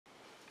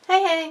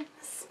Okay,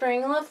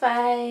 Spring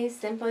LaFay,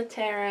 Simply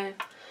Tarot.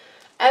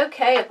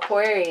 Okay,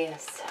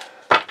 Aquarius.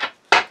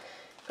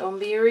 Gonna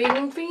be a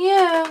reading for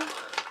you.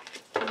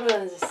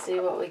 Let's just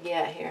see what we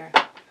get here.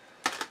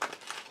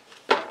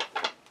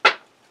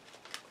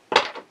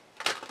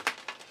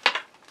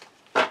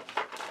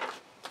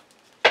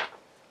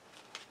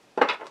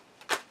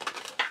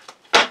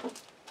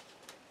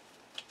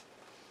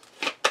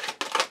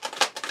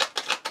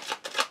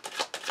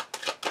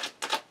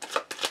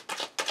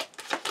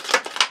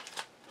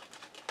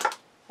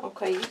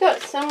 Okay, you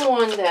got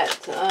someone that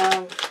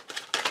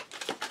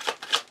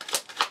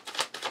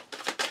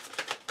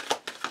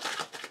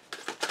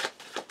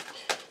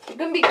you're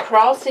going to be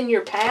crossing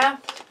your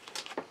path,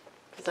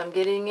 because I'm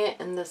getting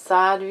it in the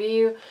side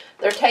view.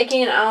 They're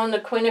taking on the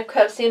Queen of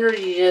Cups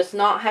energy. Does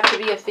not have to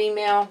be a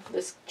female.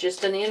 It's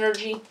just an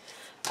energy.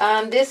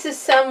 This is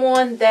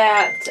someone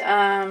that,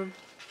 and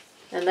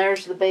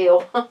there's the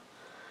bell.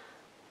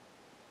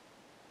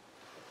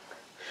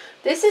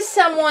 This is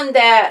someone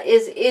that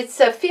it's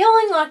a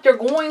feeling like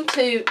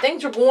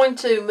things are going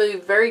to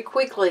move very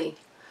quickly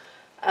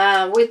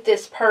with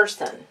this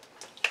person.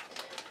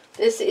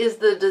 This is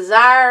the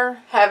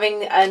desire,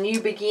 having a new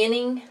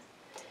beginning,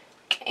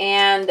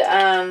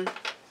 and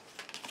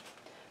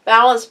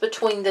balance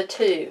between the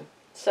two.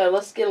 So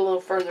let's get a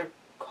little further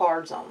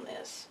cards on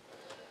this.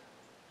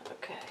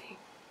 Okay.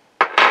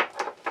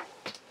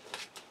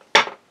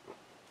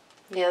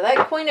 Yeah,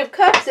 that Queen of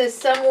Cups is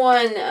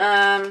someone...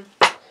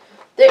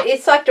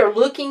 it's like they're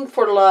looking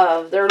for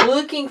love. They're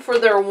looking for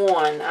their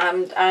one.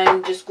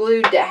 I'm just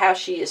glued to how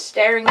she is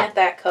staring at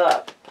that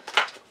cup.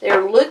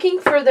 They're looking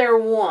for their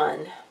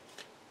one.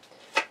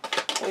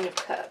 Queen of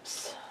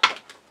Cups.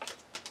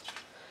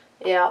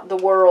 Yeah, the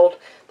world.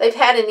 They've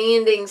had an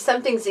ending.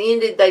 Something's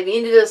ended. They've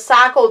ended a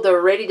cycle.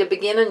 They're ready to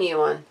begin a new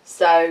one.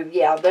 So,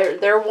 yeah,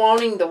 they're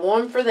wanting the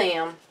one for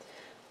them.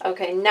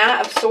 Okay,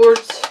 Knight of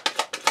Swords.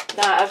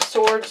 Knight of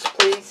Swords,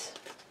 please.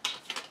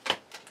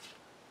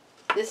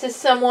 This is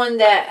someone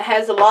that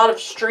has a lot of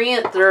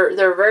strength.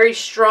 They're very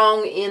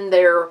strong in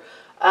their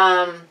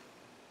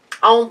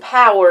own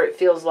power, it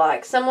feels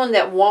like. Someone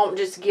that won't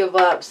just give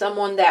up.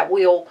 Someone that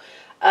will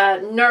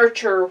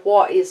nurture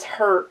what is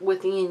hurt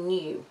within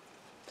you.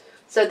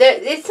 So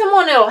that it's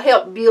someone that will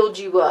help build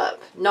you up,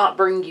 not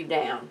bring you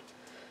down.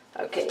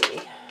 Okay.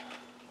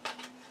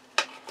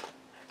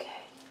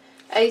 Okay.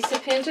 Ace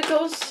of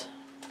Pentacles.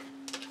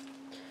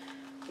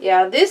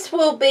 Yeah, this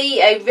will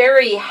be a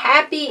very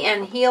happy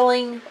and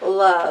healing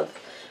love.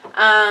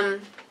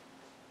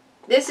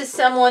 This is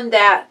someone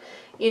that,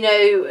 you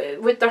know,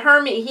 with the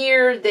Hermit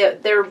here,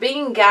 they're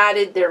being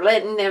guided. They're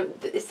letting them,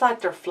 it's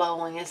like they're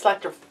flowing. It's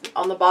like they're,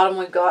 on the bottom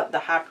we've got the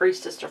High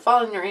Priestess. They're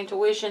following their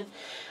intuition.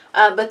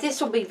 But this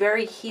will be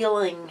very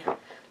healing.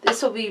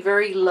 This will be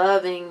very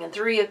loving.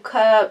 3 of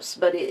Cups,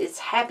 but it's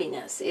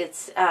happiness.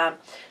 It's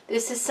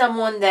this is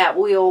someone that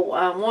will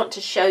want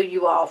to show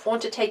you off,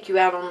 want to take you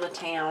out on the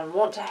town,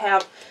 want to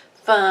have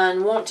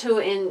fun, want to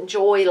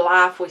enjoy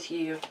life with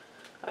you.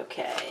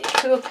 Okay,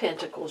 2 of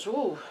Pentacles.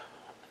 Ooh,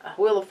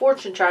 Wheel of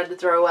Fortune tried to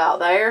throw out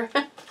there.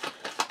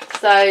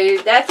 So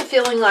that's a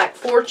feeling like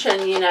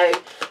fortune, you know.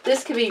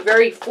 This could be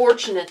very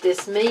fortunate,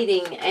 this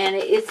meeting. And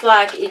it's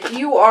like if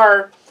you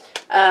are...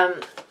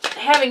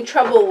 having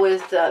trouble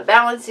with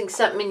balancing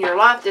something in your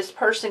life, this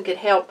person could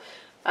help,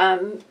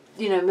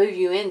 you know, move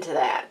you into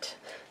that.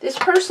 This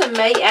person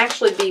may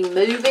actually be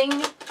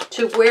moving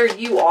to where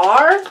you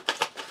are,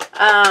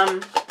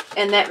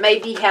 and that may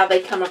be how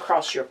they come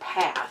across your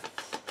path.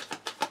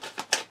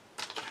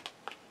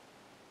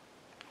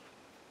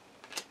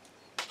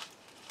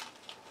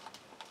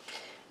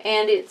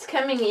 And it's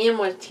coming in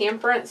with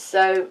Temperance,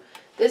 so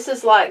this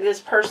is like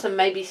this person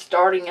may be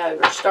starting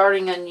over,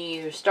 starting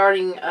anew,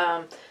 starting...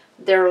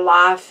 their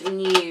life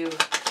new.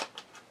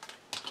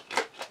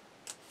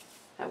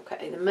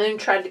 Okay, the Moon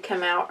tried to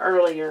come out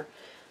earlier.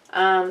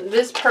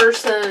 This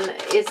person,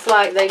 it's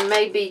like they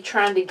may be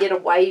trying to get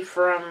away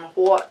from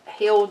what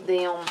held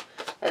them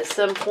at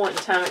some point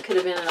in time. It could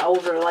have been an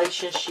old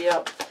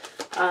relationship.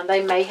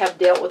 They may have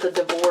dealt with a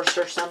divorce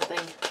or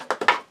something.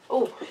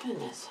 Oh,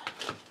 goodness.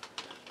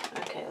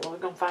 Okay, well, we're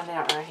going to find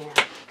out right here.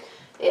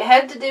 It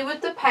had to do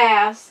with the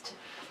past.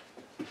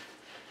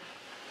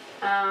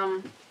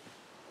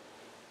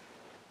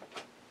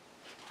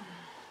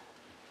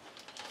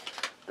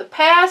 The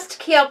past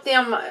kept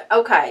them,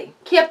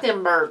 kept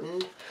them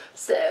burdened.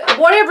 So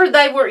whatever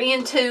they were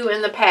into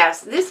in the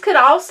past. This could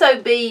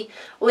also be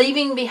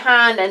leaving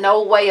behind an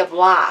old way of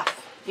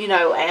life, you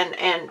know,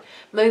 and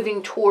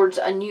moving towards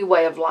a new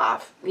way of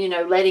life. You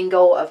know, letting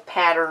go of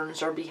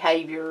patterns or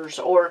behaviors.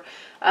 Or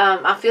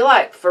I feel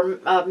like for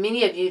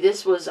many of you,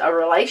 this was a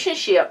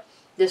relationship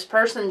this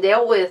person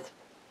dealt with.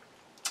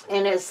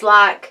 And it's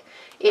like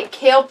it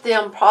kept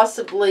them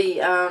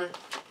possibly...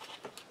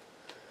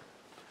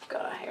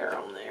 got a hair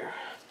on there.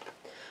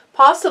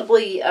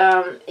 Possibly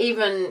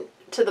even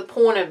to the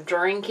point of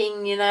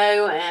drinking, you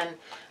know, and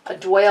a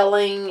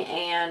dwelling,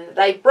 and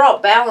they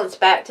brought balance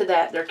back to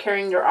that. They're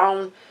carrying their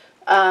own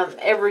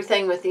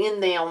everything within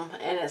them,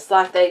 and it's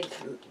like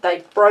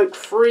they broke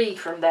free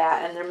from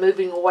that, and they're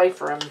moving away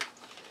from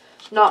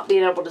not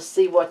being able to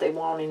see what they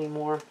want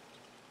anymore.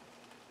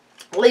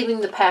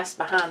 Leaving the past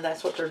behind,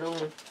 that's what they're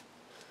doing.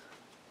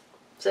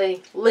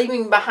 See,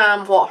 leaving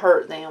behind what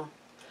hurt them.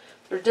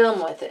 They're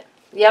done with it.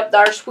 Yep,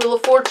 there's Wheel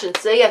of Fortune.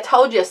 See, I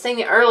told you, I seen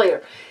it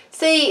earlier.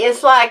 See,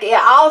 it's like it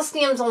all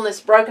stems on this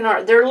broken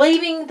heart. They're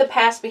leaving the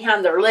past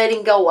behind. They're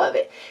letting go of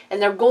it.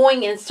 And they're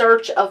going in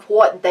search of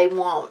what they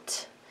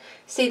want.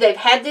 See, they've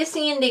had this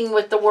ending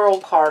with the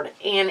World card.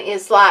 And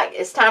it's like,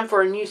 it's time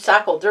for a new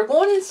cycle. They're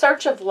going in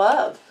search of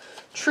love.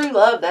 True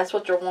love, that's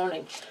what they're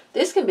wanting.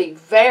 This can be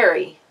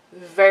very,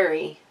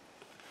 very,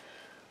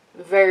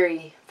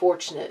 very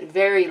fortunate.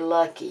 Very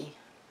lucky.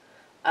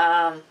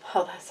 Oh,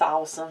 that's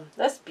awesome.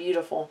 That's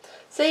beautiful.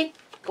 See,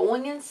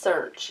 going in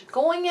search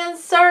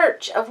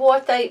of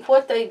what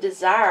they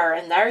desire,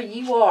 and there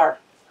you are.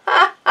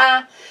 Ha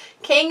ha.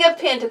 King of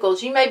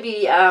Pentacles. You may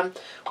be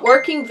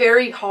working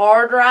very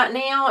hard right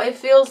now, it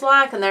feels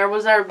like, and there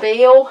was our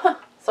bill.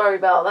 Sorry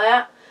about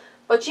that.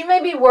 But you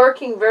may be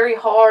working very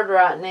hard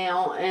right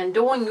now and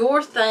doing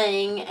your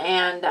thing,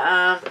 and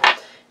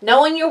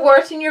knowing your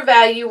worth and your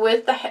value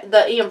with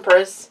the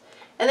Empress.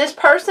 And this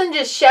person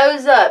just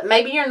shows up.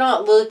 Maybe you're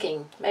not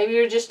looking. Maybe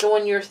you're just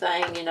doing your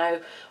thing, you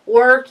know.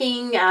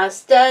 Working,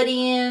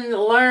 studying,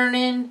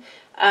 learning,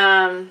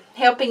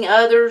 helping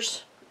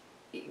others.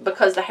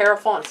 Because the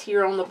Hierophant's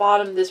here on the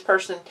bottom, this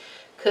person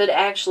could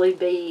actually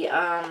be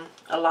a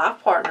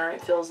life partner,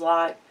 it feels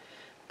like.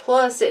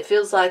 Plus, it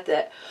feels like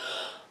that.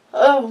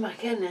 Oh, my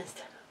goodness.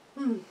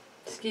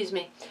 Excuse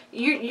me.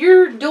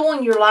 You're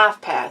doing your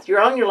life path.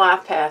 You're on your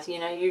life path. You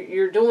know,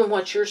 you're doing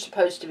what you're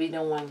supposed to be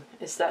doing.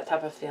 It's that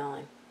type of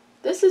feeling.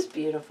 This is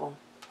beautiful.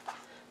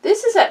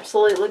 This is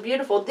absolutely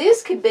beautiful.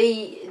 This could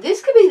be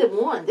the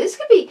one. This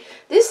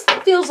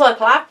feels like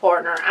life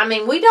partner. I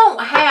mean, we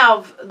don't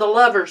have the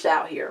lovers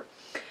out here.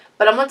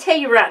 But I'm going to tell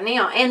you right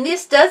now, and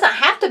this doesn't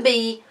have to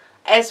be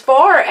as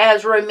far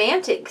as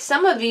romantic.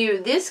 Some of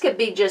you, this could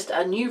be just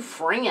a new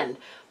friend.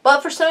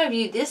 But for some of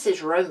you, this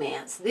is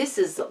romance. This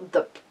is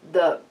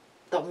the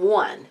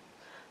one.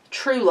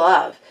 True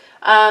love.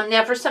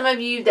 Now, for some of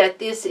you, that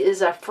this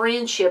is a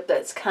friendship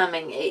that's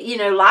coming. You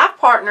know, life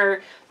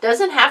partner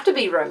doesn't have to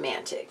be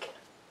romantic.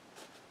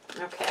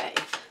 Okay.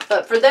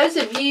 But for those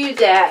of you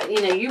that,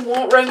 you know, you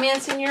want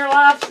romance in your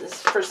life,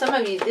 for some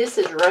of you, this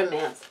is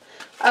romance.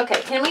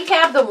 Okay, can we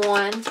have the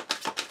one?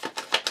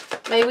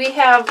 May we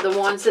have the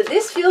one? So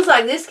this feels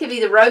like this could be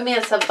the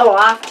romance of a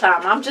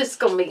lifetime. I'm just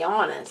going to be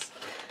honest.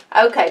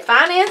 Okay,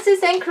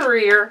 finances and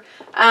career.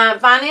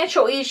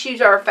 Financial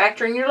issues are a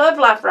factor in your love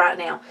life right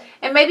now.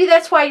 And maybe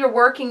that's why you're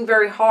working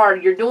very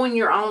hard. You're doing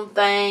your own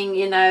thing,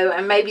 you know,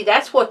 and maybe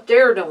that's what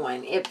they're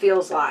doing, it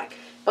feels like.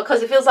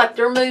 Because it feels like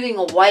they're moving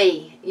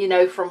away, you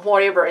know, from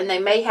whatever. And they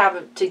may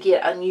have to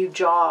get a new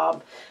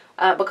job.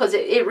 Because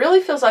it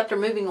really feels like they're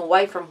moving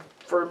away from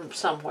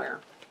somewhere.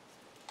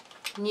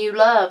 New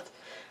love.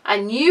 A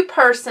new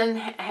person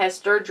has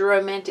stirred your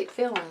romantic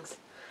feelings.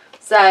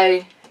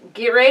 So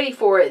get ready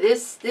for it.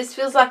 This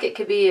feels like it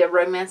could be a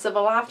romance of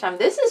a lifetime.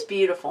 This is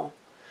beautiful.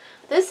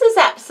 This is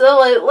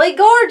absolutely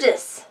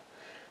gorgeous.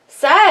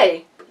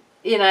 So,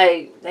 you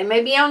know, they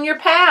may be on your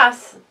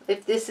path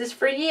if this is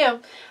for you.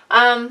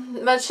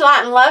 Much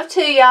light and love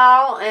to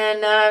y'all.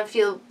 And if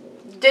you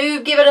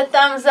do give it a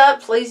thumbs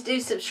up, please do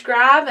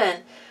subscribe.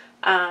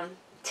 And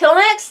till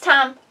next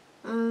time,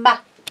 bye.